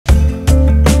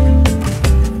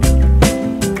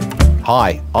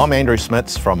Hi, I'm Andrew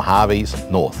Smits from Harvey's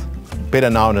North, better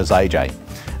known as AJ.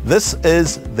 This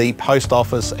is the post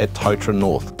office at Totara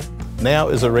North, now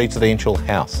is a residential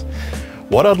house.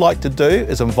 What I'd like to do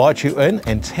is invite you in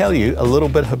and tell you a little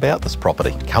bit about this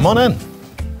property. Come on in.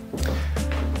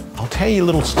 I'll tell you a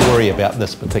little story about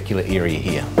this particular area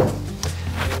here.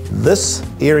 This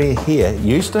area here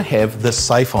used to have this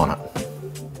safe on it.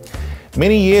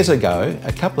 Many years ago,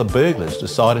 a couple of burglars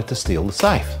decided to steal the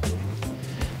safe.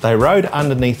 They rode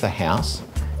underneath the house,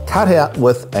 cut out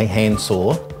with a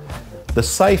handsaw. The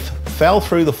safe fell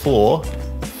through the floor,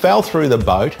 fell through the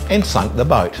boat and sunk the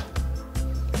boat.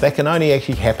 That can only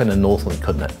actually happen in Northland,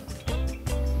 couldn't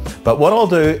it? But what I'll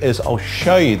do is I'll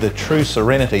show you the true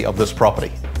serenity of this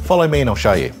property. Follow me and I'll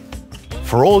show you.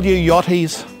 For all you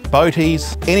yachties,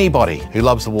 boaties, anybody who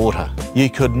loves the water,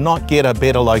 you could not get a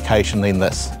better location than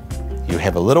this. You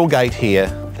have a little gate here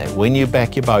that when you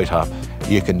back your boat up,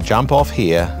 you can jump off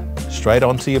here, straight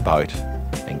onto your boat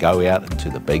and go out into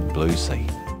the big blue sea.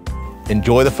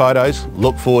 Enjoy the photos,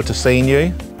 look forward to seeing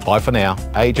you. Bye for now.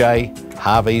 AJ,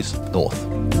 Harvey's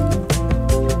North.